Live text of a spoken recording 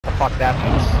fuck that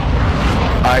means.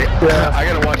 I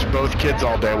gotta watch both kids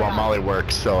all day while Molly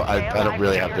works, so I don't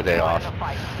really have the day off.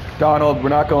 Donald, we're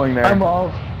not going there. I'm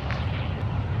off.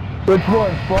 Which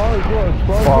one? Far or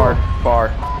close? Far.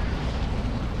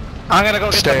 I'm gonna go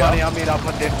get Stay the money. up. I'll meet up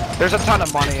with you. There's a ton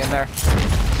of money in there.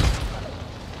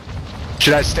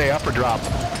 Should I stay up or drop?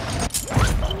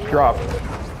 Drop.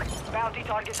 Bounty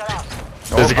targets are up.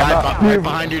 There's a guy right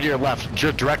behind you to your left,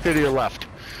 directly to your left.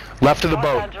 Left of the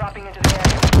boat. Dropping into the area.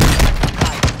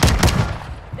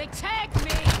 They tagged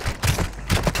me!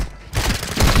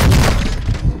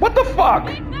 What the fuck?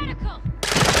 Need medical!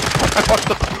 What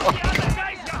the fuck?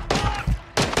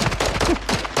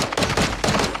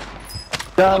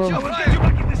 Got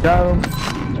him.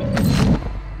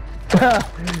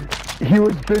 He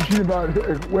was bitching about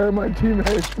where are my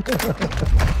teammates.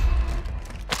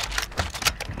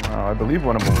 I believe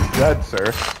one of them was dead,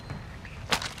 sir.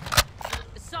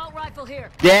 Assault rifle here.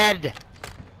 Dead!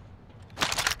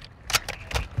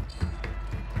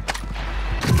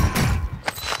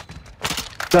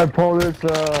 Should I pull this,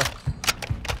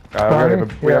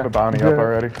 We have a bounty up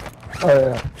already. Oh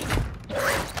yeah.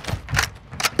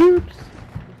 Oops.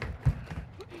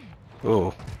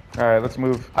 Ooh. Alright, let's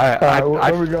move. Where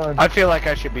are we going? I feel like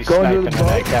I should be Going to the sniping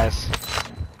tonight, boat? guys.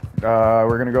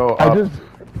 We're gonna go up.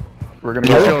 We're gonna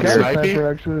You go feeling up here.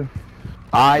 snipey? Actually.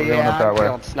 going Yeah, up that I'm way.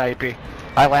 feeling snipey.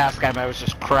 My last game I was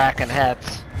just cracking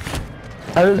heads.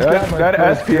 I just got my That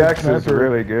first SPX is sniper.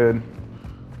 really good.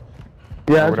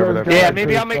 Yeah, or whatever that's that- Yeah, what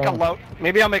maybe I I'll make a found. load.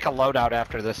 Maybe I'll make a loadout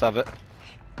after this of it.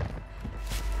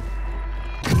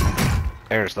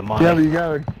 There's the money. Yeah, but you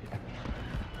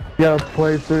gotta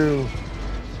play through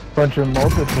a bunch of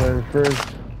multiplayer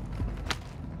first.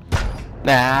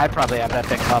 Nah, I probably have that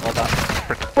thing leveled up.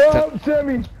 Oh,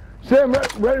 Sammy! Sam,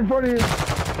 right in front of you.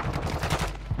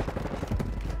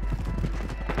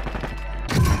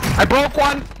 I broke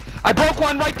one! I broke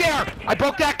one right there! I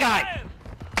broke that guy!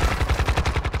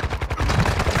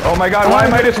 Oh my god, why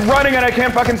am I just running and I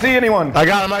can't fucking see anyone? I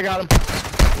got him.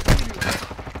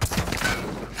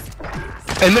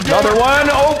 In the door. Another one!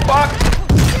 Oh fuck!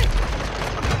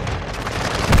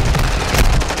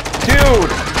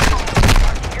 Dude!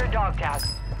 Your dog tag.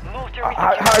 Move to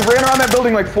I ran around that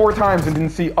building like 4 times and didn't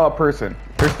see a person.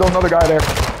 There's still another guy there.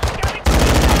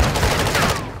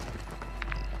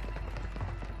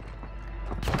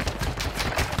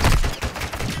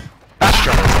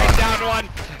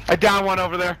 I downed one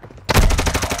over there.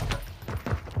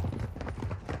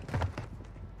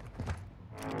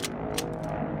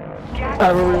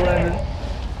 Where we landed.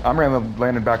 I'm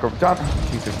landing back over.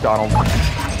 Jesus, Donald.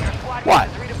 What?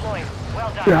 redeploying.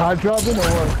 Well done. Yeah, hot dropping or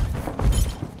what?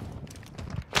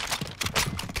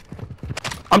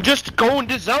 I'm just going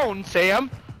to zone, Sam.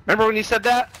 Remember when you said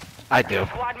that? I do.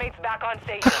 Squad mates back on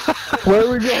station. Where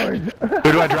are we going?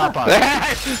 Who do I drop on?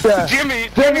 Jimmy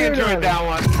Sammy enjoyed that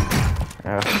one.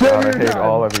 God, I hate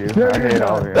all of you. I hate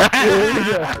all of you.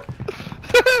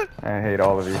 I hate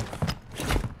all of you.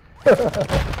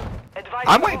 Advise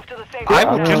I you might- move to the safe I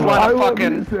zone. would just I want to love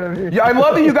you, fucking... Sammy. Yeah, I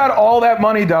love that you got all that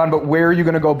money, Don, but where are you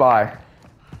gonna go buy?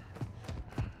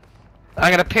 I'm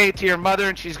gonna pay it to your mother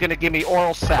and she's gonna give me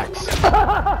oral sex.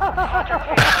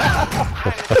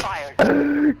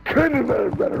 Couldn't have been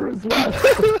a better response.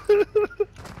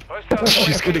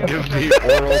 She's gonna give me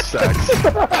oral sex.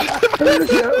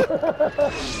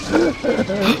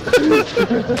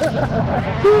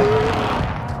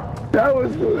 That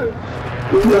was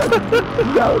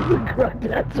the correct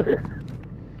answer.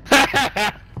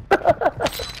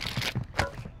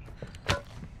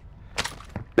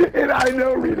 And I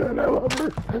know Rita and I love her.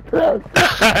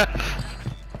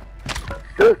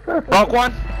 Broke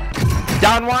one.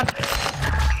 Down one.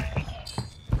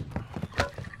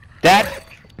 Dead.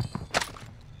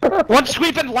 One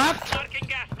sweeping left.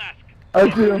 I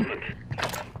see him.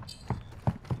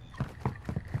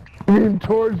 You mean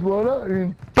towards Lona? I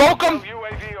mean, Broke him.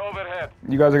 UAV overhead.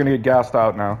 You guys are gonna get gassed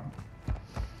out now.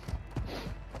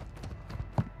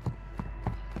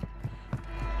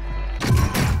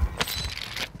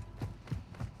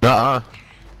 Nuh-uh.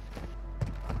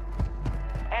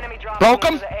 Enemy dropping Broke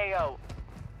 'em? into the AO.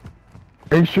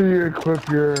 make sure you equip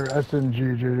your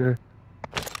SMG, JJ.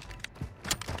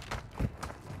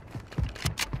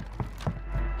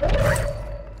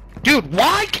 Dude,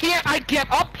 why can't I get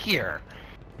up here?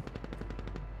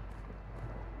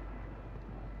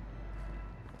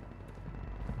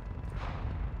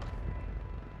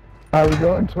 Are we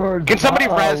going towards? Can somebody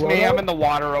res me? Lona? I'm in the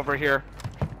water over here.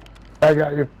 I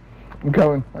got you. I'm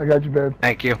coming. I got you, babe.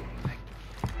 Thank you.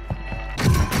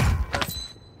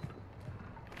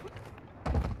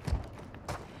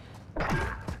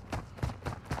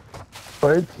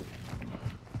 Plates?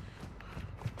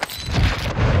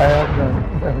 I have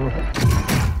none. Never.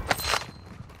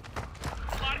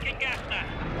 Marking gas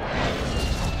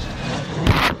mask.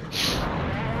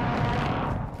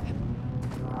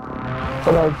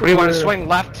 But What do you want to swing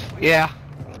left? Yeah.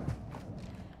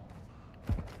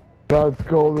 That's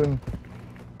golden.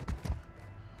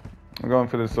 I'm going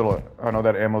for this little. Oh no,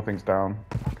 that ammo thing's down.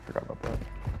 I forgot about that.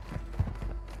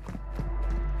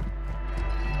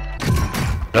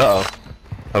 Uh-oh.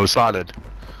 I was spotted.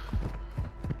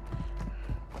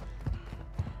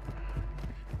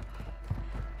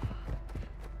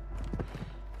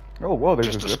 Oh whoa, there's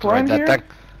Just a zip destroyed line that here. thing.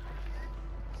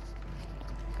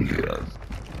 Yeah.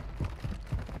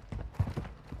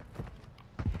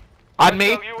 On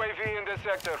me. UAV in this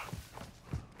sector.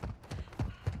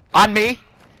 On me.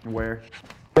 Where?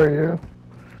 Where are you?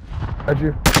 How'd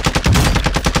you?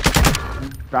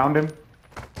 Found him.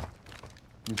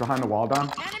 He's behind the wall, Don.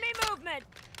 Enemy movement.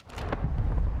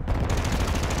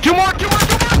 Two more.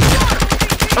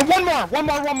 And one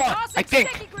more. I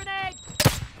think.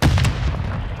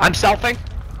 I'm selfing.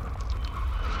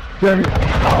 Jamie.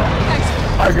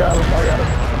 Oh, I got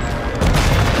him.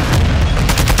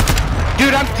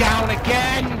 Dude, I'm down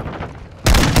again.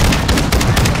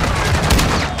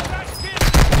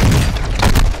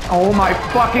 Oh my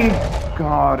fucking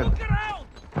god.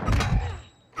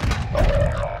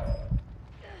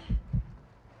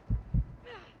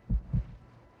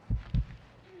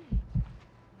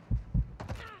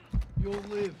 You'll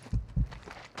live.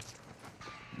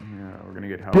 Yeah, we're gonna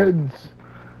get help. Kids.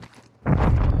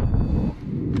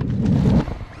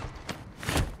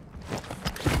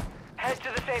 Head to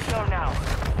the safe zone now.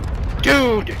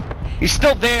 Dude, he's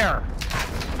still there.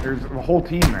 There's a whole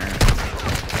team there.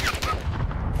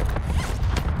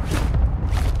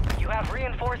 You have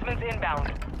reinforcements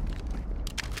inbound.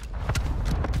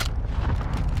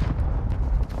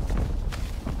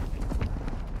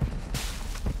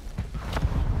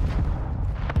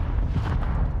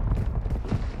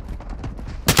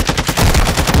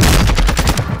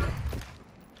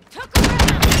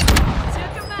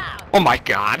 Oh my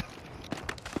god.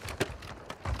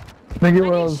 Think it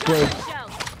was like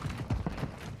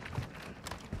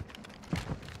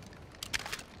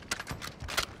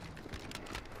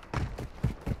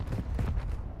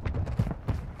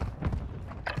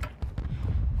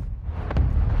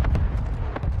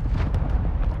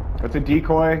That's a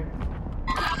decoy.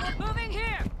 Moving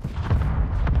here.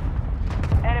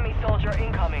 Enemy soldier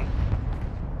incoming.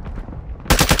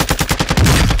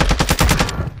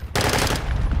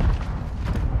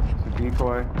 It's a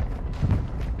decoy.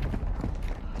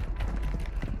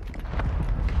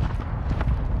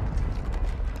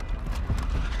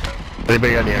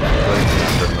 Anybody got any extra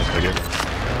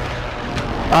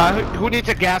plates? Who needs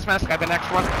a gas mask? I have the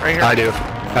next one right here. I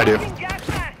do. Gas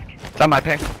mask. It's on my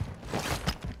ping.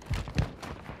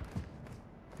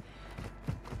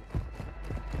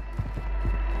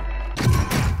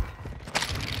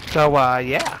 So,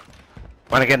 yeah.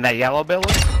 Wanna get in that yellow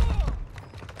building?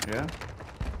 Yeah.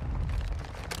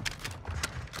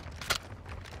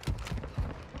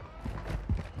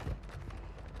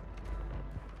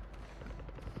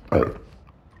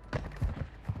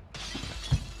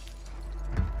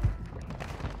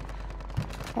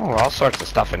 Oh, all sorts of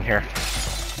stuff in here.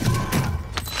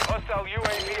 Hostile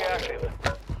UAV active.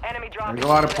 Enemy drop. There's a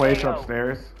lot of into the plates AO.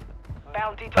 upstairs.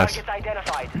 Bounty That's- targets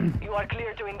identified. You are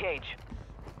clear to engage.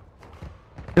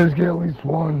 there's get at least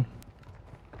one.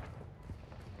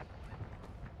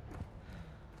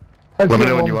 I Let me see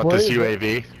know when one you want this plate.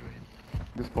 UAV.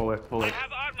 Just pull it, pull it.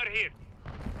 have armor here.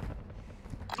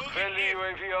 Friendly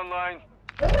UAV online.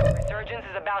 Resurgence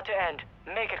is about to end.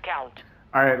 Make it count.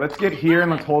 Alright, let's get here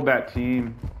and let's hold that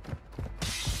team.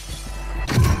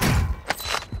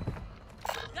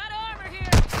 Got armor here.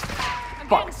 I'm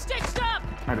Fuck. getting stitched up.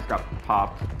 I just got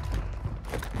popped.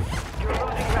 You're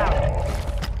losing ground.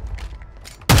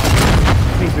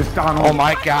 Jesus, Donald. Oh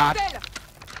my god. How did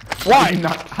you What?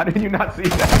 not, how did you not see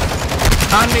that?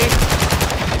 On me.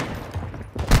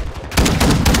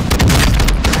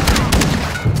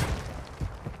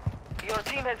 Your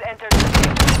team has entered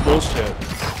the Bullshit.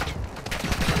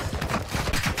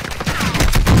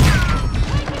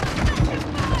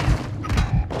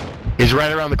 He's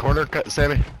right around the corner,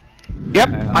 Sammy. Yep,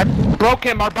 I broke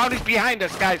him. Our bounty's behind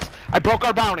us, guys. I broke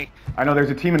our bounty. I know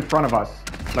there's a team in front of us.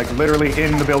 Like literally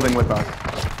in the building with us.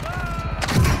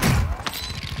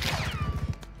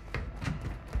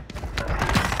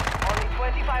 only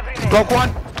 25 remain. Broke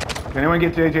one. Can anyone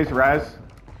get JJ's res?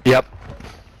 Yep.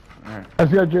 Alright, I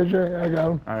got JJ, I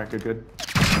got him. alright, good, good.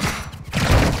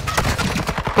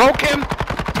 Broke him.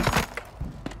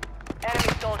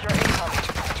 Enemy soldier incoming.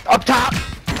 Up top.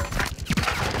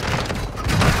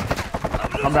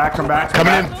 Come back, come back.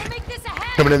 Coming in.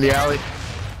 Coming in the alley.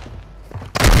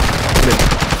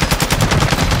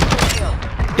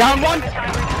 Down one.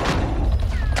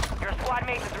 Your squad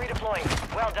mate is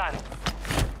redeploying. Well done.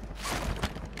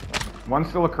 One's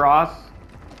still across.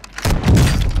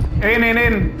 In. No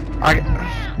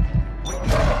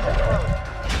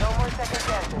more second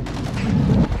chances.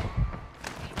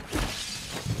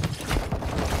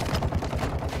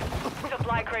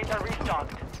 Supply crates are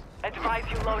restocked. Advise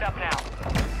you load up now.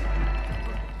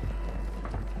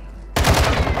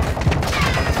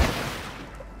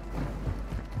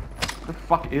 What the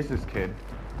fuck is this kid?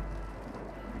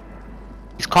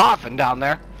 He's coughing down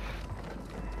there.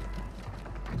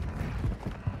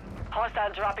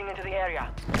 Hostiles dropping into the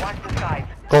area. Watch the skies.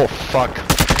 Oh fuck.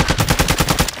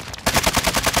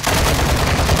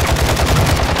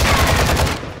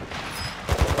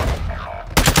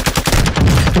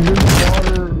 I'm in the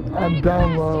water. I'm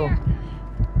down low.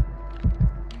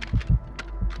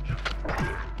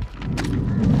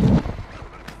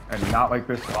 And not like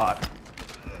this spot.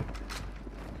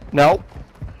 Nope.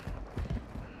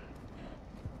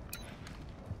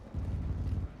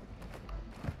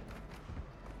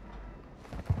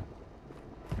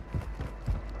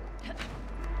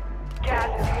 Gas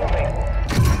is moving.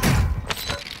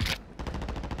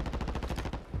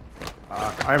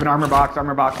 I have an armor box.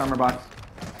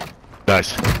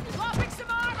 Nice.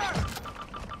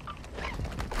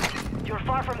 You're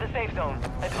far from the safe zone.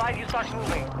 Advise you start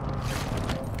moving.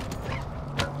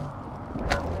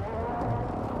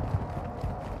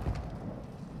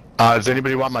 Does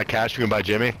anybody want my cash? You can buy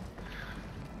Jimmy.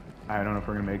 I don't know if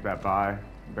we're gonna make that buy.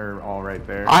 They're all right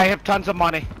there. I have tons of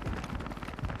money.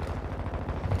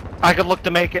 I could look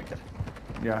to make it.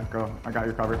 Yeah, go. I got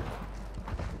you covered.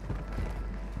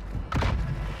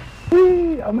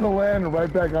 Whee! I'm gonna land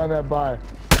right back on that buy.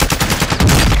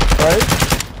 Right?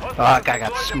 That guy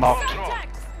got smoked.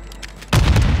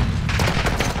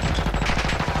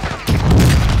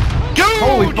 Dude!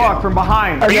 Holy fuck! From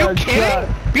behind. Are you got kidding? shot.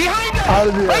 Behind us! Out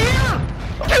of the Right here!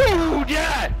 Dude,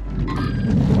 yeah!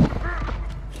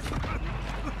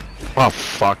 Oh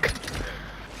fuck.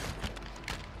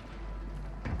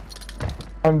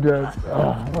 I'm dead.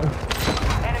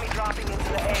 Enemy dropping into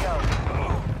the AO.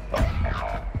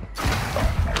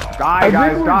 Die,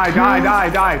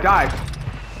 guys! Die!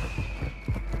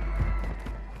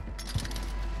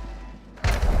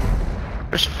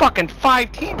 There's fucking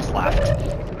 5 teams left.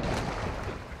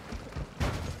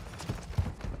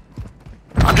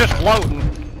 I'm just floating.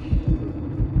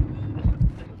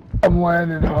 I'm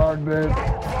landing hard, man.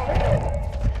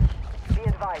 Be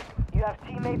advised, you have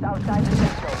teammates outside the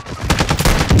safe zone.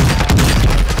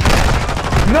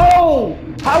 No!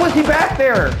 How is he back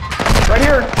there? Right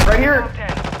here! Top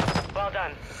 10. Well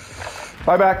done.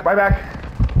 Buy back!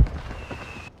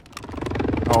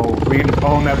 Oh, we can just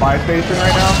own that buy station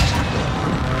right now?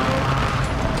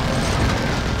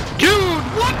 Dude,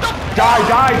 what the? Die!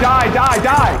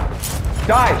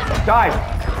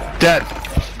 Dead.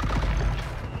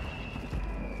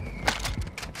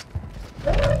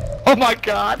 Oh my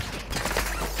god. The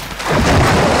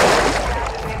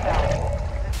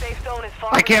safe zone is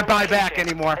far I can't from buy the back location.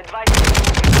 anymore. Advise you to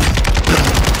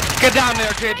move. Get down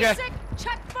there, JJ.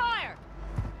 Check fire.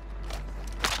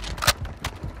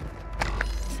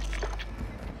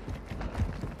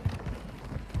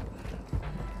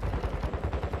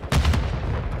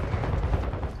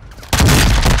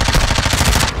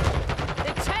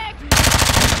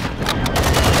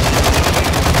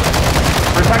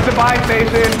 Protect the buy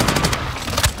station!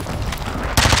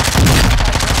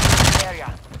 Area.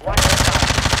 One more time.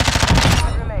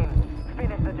 5 remain.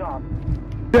 Finish the job.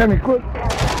 Damn it, quick. Move to the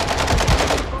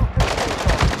safe zone.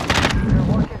 Your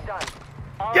work is done.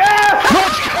 All Yes!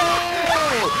 Let's go!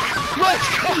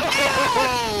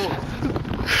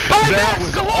 That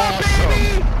was awesome.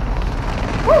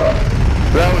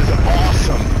 That was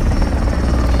awesome.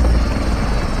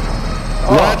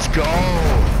 Let's go.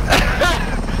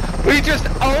 We just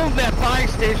owned that buy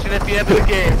station at the end of the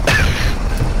game.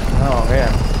 Oh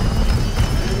man.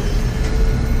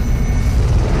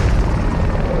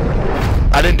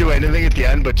 I didn't do anything at the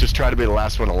end, but just try to be the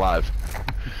last one alive.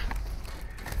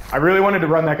 I really wanted to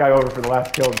run that guy over for the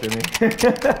last kill, Jimmy.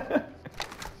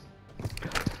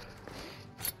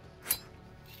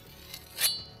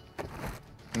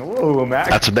 Whoa, Max.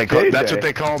 That's what they call. JJ. That's what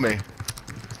they call me.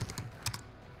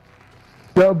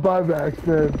 The buybacks,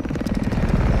 man.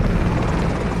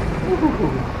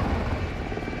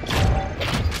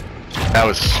 That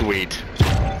was sweet.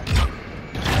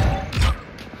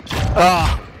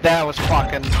 Oh, that was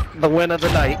fucking the win of the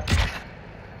night.